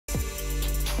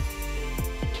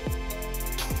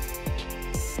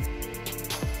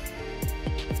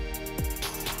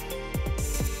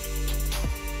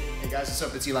guys, what's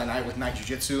up? It's Eli Knight with Knight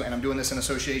Jiu-Jitsu, and I'm doing this in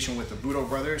association with the Budo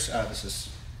Brothers. This is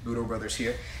Budo Brothers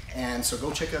here. And so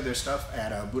go check out their stuff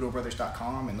at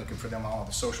budobrothers.com and looking for them on all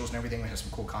the socials and everything. We have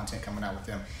some cool content coming out with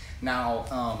them. Now,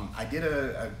 I did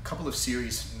a couple of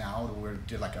series now where we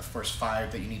did like a first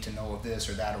 5 that you need to know of this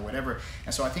or that or whatever.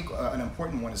 And so I think an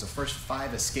important one is the first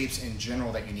 5 escapes in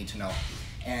general that you need to know.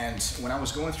 And when I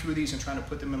was going through these and trying to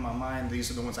put them in my mind, these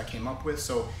are the ones I came up with.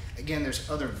 So again, there's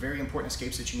other very important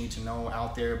escapes that you need to know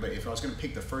out there, but if I was going to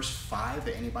pick the first 5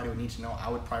 that anybody would need to know,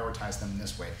 I would prioritize them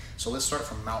this way. So let's start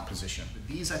from mount position.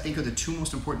 These I think are the 2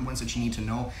 most important ones that you need to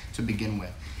know to begin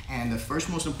with. And the first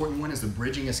most important one is the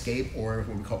bridging escape, or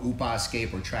what we call Upa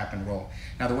Escape, or trap and roll.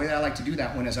 Now the way that I like to do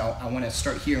that one is I want to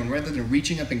start here, and rather than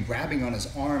reaching up and grabbing on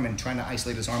his arm and trying to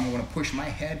isolate his arm, I want to push my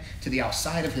head to the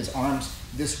outside of his arms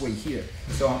this way here.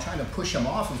 So I'm trying to push him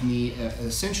off of me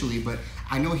essentially, but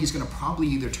I know he's going to probably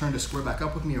either turn to square back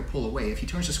up with me or pull away. If he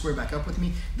turns to square back up with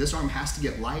me, this arm has to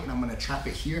get light, and I'm going to trap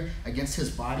it here against his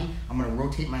body. I'm going to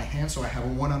rotate my hand so I have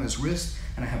one on his wrist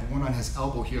and I have one on his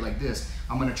elbow here like this.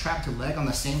 I'm going to trap the leg on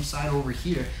the same side over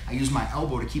here. I use my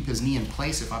elbow to keep his knee in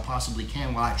place if I possibly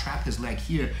can while I trap his leg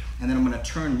here. And then I'm going to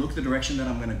turn, look the direction that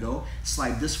I'm going to go,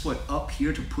 slide this foot up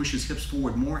here to push his hips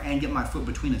forward more and get my foot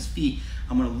between his feet.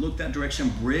 I'm going to look that direction,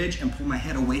 bridge, and pull my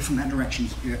head away from that direction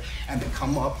here, and then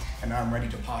come up, and now I'm ready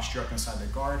to posture up inside the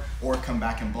guard or come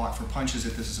back and block for punches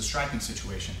if this is a striking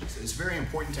situation. It's very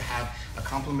important to have a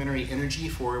complementary energy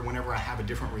for whenever I have a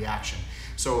different reaction.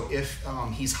 So if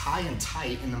he's high and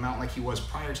tight in the mount like he was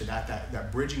prior to that,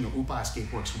 that bridging or Upa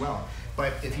Escape works well.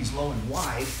 But if he's low and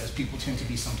wide, as people tend to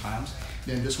be sometimes,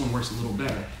 then this one works a little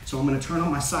better. So I'm going to turn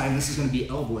on my side, and this is going to be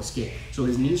elbow escape. So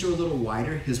his knees are a little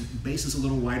wider, his base is a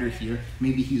little wider here.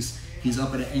 Maybe he's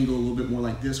up at an angle a little bit more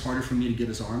like this, harder for me to get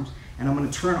his arms. And I'm going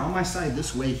to turn on my side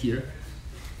this way here,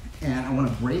 and I want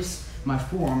to brace my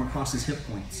forearm across his hip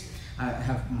points. I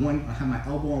have my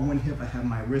elbow on one hip, I have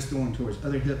my wrist going towards the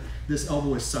other hip. This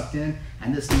elbow is sucked in,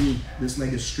 and this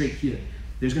leg is straight here.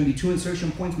 There's going to be 2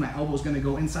 insertion points. My elbow is going to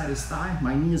go inside his thigh.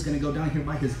 My knee is going to go down here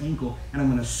by his ankle, and I'm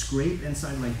going to scrape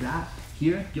inside like that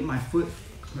here, get my foot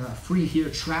free here,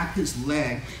 trap his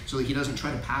leg so that he doesn't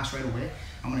try to pass right away.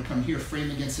 I'm going to come here, frame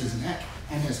against his neck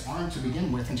and his arm to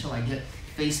begin with until I get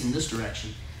facing this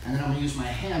direction. And then I'm going to use my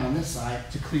hand on this side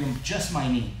to clear just my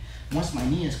knee. Once my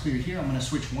knee is cleared here, I'm going to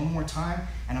switch one more time,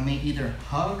 and I may either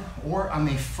hug or I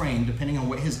may frame, depending on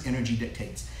what his energy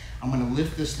dictates. I'm going to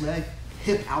lift this leg,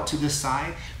 hip out to this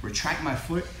side, retract my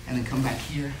foot, and then come back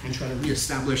here and try to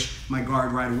reestablish my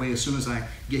guard right away as soon as I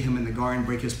get him in the guard and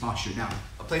break his posture down.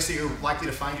 A place that you're likely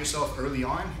to find yourself early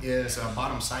on is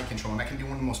bottom side control, and that can be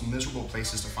one of the most miserable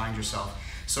places to find yourself.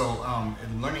 So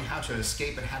learning how to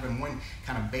escape and having one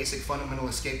kind of basic fundamental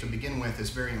escape to begin with is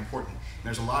very important. And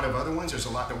there's a lot of other ones. There's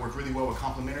a lot that work really well with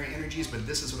complementary energies, but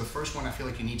this is the first one I feel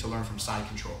like you need to learn from side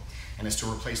control, and it's to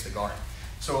replace the guard.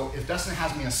 So if Dustin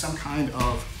has me on some kind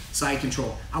of side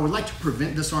control, I would like to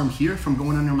prevent this arm here from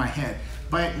going under my head.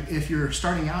 But if you're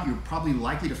starting out, you're probably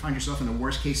likely to find yourself in the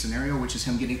worst case scenario, which is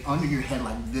him getting under your head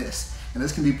like this. And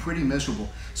this can be pretty miserable.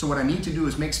 So what I need to do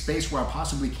is make space where I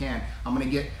possibly can. I'm gonna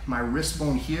get my wrist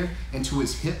bone here into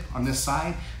his hip on this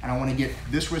side, and I wanna get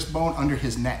this wrist bone under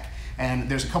his neck. And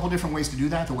there's a couple different ways to do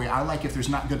that. The way I like, if there's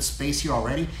not good space here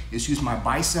already, is use my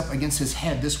bicep against his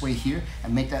head this way here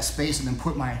and make that space, and then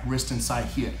put my wrist inside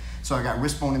here. So I got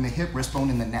wrist bone in the hip, wrist bone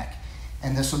in the neck.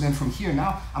 And then, so then from here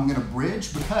now, I'm gonna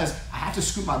bridge because I have to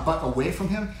scoot my butt away from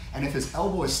him. And if his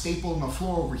elbow is stapled on the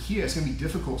floor over here, it's gonna be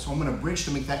difficult. So I'm gonna bridge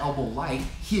to make that elbow light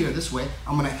here, this way.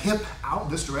 I'm gonna hip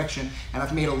out this direction, and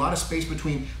I've made a lot of space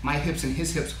between my hips and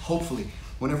his hips, hopefully.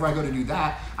 Whenever I go to do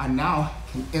that, I now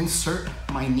can insert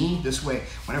my knee this way.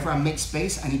 Whenever I make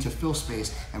space, I need to fill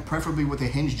space, and preferably with a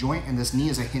hinge joint, and this knee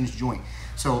is a hinge joint.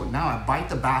 So now I bite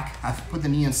the back, I've put the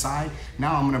knee inside.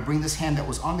 Now I'm gonna bring this hand that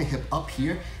was on the hip up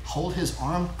here, hold his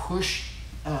arm, push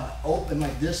open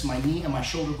like this. My knee and my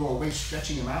shoulder go away,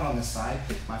 stretching him out on this side.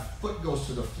 My foot goes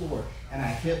to the floor, and I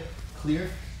hip clear.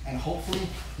 And hopefully,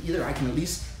 either I can at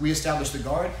least reestablish the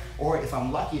guard, or if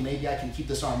I'm lucky, maybe I can keep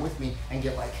this arm with me and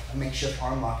get like a makeshift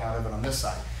arm lock out of it on this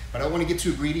side. But I don't want to get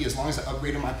too greedy. As long as I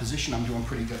upgraded my position, I'm doing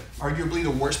pretty good. Arguably the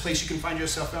worst place you can find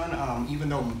yourself on, even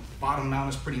though bottom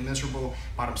mount is pretty miserable,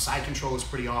 bottom side control is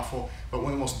pretty awful, but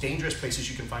one of the most dangerous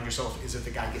places you can find yourself is if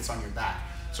the guy gets on your back.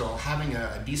 So having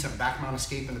a decent back mount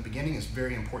escape in the beginning is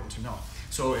very important to know.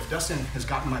 So if Dustin has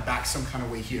gotten my back some kind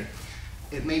of way here,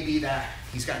 it may be that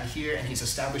he's gotten here and he's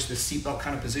established this seatbelt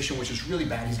kind of position, which is really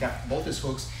bad. He's got both his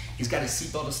hooks, he's got his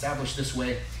seatbelt established this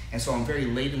way, and so I'm very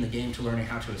late in the game to learning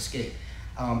how to escape.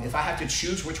 If I have to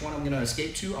choose which one I'm gonna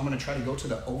escape to, I'm gonna try to go to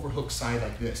the overhook side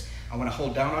like this. I wanna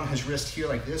hold down on his wrist here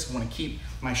like this. I wanna keep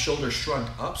my shoulder shrugged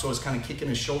up so it's kind of kicking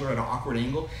his shoulder at an awkward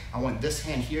angle. I want this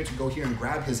hand here to go here and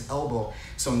grab his elbow.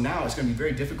 So now it's gonna be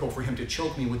very difficult for him to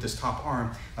choke me with this top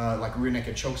arm, like rear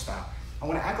naked choke style. I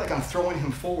wanna act like I'm throwing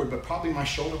him forward, but probably my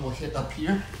shoulder will hit up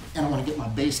here, and I wanna get my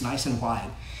base nice and wide,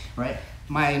 right?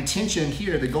 My intention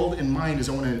here, the goal in mind, is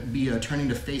I wanna be turning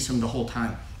to face him the whole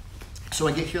time. So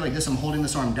I get here like this, I'm holding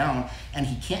this arm down, and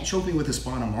he can't choke me with his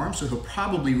bottom arm, so he'll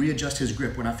probably readjust his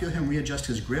grip. When I feel him readjust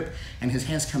his grip and his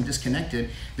hands come disconnected,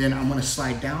 then I'm gonna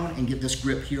slide down and get this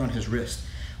grip here on his wrist.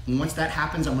 Once that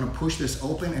happens, I'm gonna push this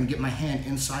open and get my hand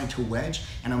inside to wedge,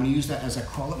 and I'm gonna use that as I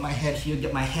crawl up my head here,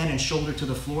 get my head and shoulder to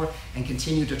the floor, and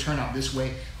continue to turn out this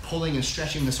way, pulling and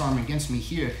stretching this arm against me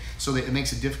here, so that it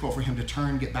makes it difficult for him to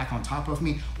turn, get back on top of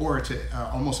me, or to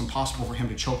almost impossible for him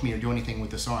to choke me or do anything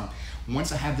with this arm.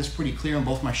 Once I have this pretty clear and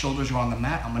both my shoulders are on the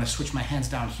mat, I'm gonna switch my hands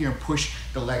down here, push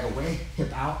the leg away,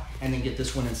 hip out, and then get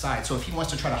this one inside. So if he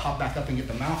wants to try to hop back up and get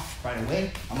the mount right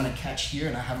away, I'm gonna catch here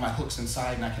and I have my hooks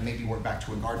inside, and I can maybe work back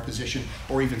to a guard position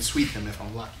or even sweep them if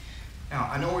I'm lucky. Now,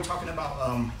 I know we're talking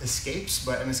about escapes,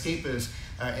 but an escape is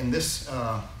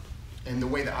in the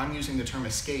way that I'm using the term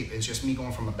escape is just me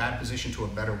going from a bad position to a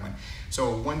better one.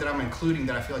 So one that I'm including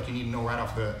that I feel like you need to know right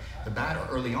off the bat or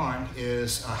early on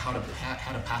is how to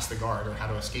pass the guard or how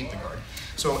to escape the guard.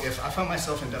 So if I find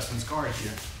myself in Dustin's guard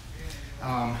here,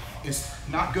 it's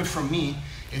not good for me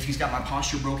if he's got my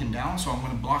posture broken down, so I'm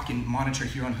gonna block and monitor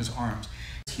here on his arms.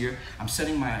 Here, I'm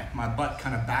setting my butt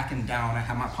kind of back and down. I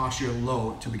have my posture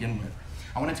low to begin with.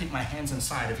 I want to take my hands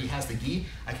inside. If he has the gi,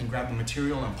 I can grab the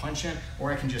material and punch in,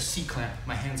 or I can just C-clamp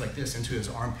my hands like this into his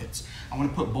armpits. I want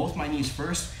to put both my knees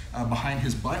first behind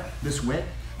his butt this way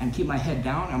and keep my head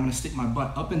down. I'm going to stick my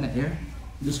butt up in the air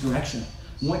this direction.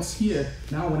 Once here,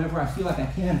 now whenever I feel like I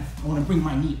can, I want to bring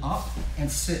my knee up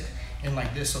and sit in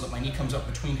like this so that my knee comes up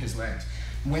between his legs.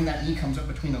 When that knee comes up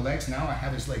between the legs, now I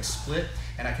have his legs split,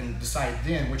 and I can decide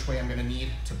then which way I'm going to need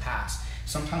to pass.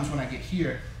 Sometimes when I get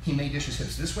here, he may dish his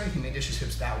hips this way, he may dish his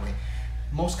hips that way.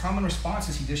 Most common response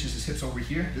is he dishes his hips over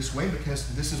here, this way,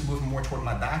 because this is moving more toward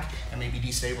my back and maybe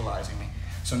destabilizing me.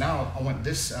 So now I want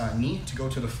this knee to go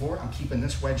to the floor. I'm keeping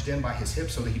this wedged in by his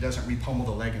hip so that he doesn't repummel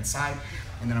the leg inside.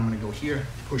 And then I'm gonna go here,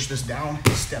 push this down,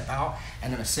 step out,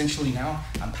 and then essentially now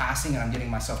I'm passing and I'm getting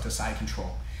myself to side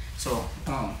control. So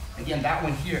again, that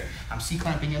one here, I'm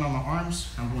C-clamping in on the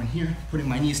arms. I'm going here, putting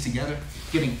my knees together,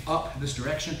 getting up this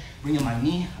direction, bringing my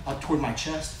knee up toward my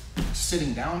chest,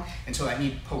 sitting down until that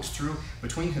knee pokes through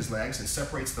between his legs and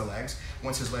separates the legs.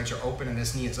 Once his legs are open and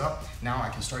this knee is up, now I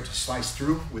can start to slice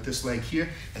through with this leg here,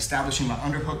 establishing my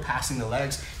underhook, passing the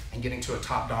legs, and getting to a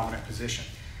top dominant position.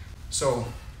 So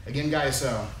again, guys,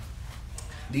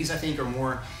 these I think are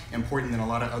more important than a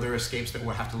lot of other escapes that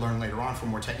we'll have to learn later on for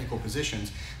more technical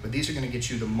positions, but these are going to get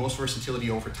you the most versatility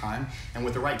over time, and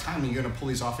with the right timing, you're going to pull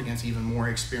these off against even more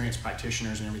experienced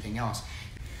practitioners and everything else.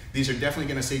 These are definitely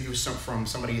going to save you from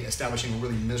somebody establishing a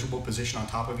really miserable position on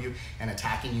top of you and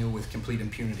attacking you with complete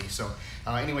impunity. So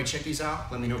anyway, check these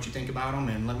out. Let me know what you think about them,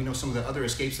 and let me know some of the other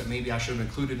escapes that maybe I should have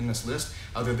included in this list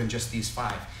other than just these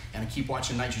 5. And keep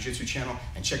watching Night Jiu-Jitsu channel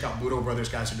and check out Budo Brothers.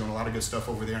 Guys are doing a lot of good stuff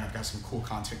over there, and I've got some cool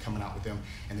content coming out with them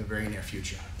in the very near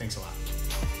future. Thanks a lot.